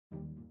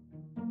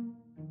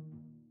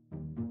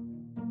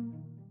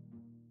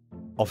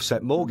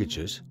Offset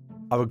mortgages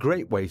are a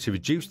great way to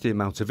reduce the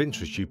amount of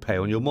interest you pay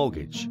on your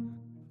mortgage.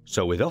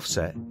 So with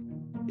Offset,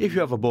 if you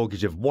have a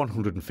mortgage of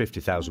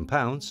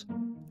 £150,000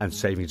 and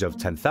savings of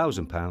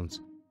 £10,000,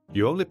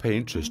 you only pay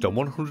interest on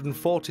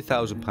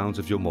 £140,000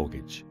 of your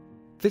mortgage.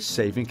 This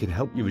saving can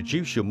help you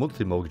reduce your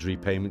monthly mortgage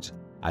repayments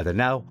either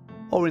now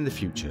or in the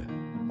future,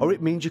 or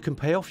it means you can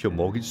pay off your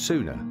mortgage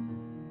sooner.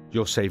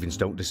 Your savings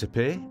don't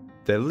disappear,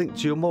 they're linked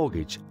to your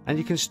mortgage and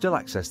you can still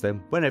access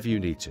them whenever you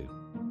need to.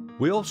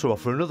 We also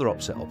offer another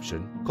Offset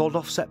option called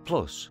Offset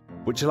Plus,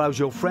 which allows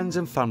your friends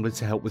and family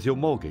to help with your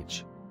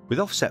mortgage. With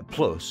Offset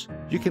Plus,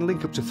 you can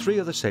link up to 3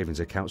 other savings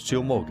accounts to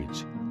your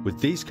mortgage, with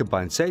these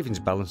combined savings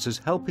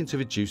balances helping to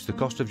reduce the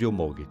cost of your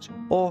mortgage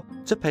or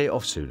to pay it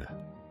off sooner.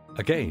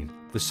 Again,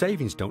 the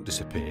savings don't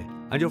disappear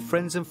and your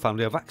friends and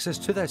family have access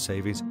to their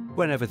savings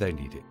whenever they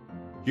need it.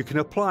 You can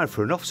apply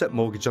for an offset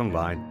mortgage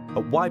online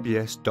at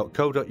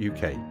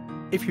ybs.co.uk.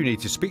 If you need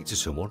to speak to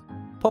someone,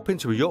 pop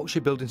into a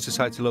Yorkshire Building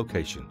Society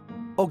location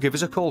or give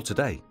us a call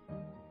today.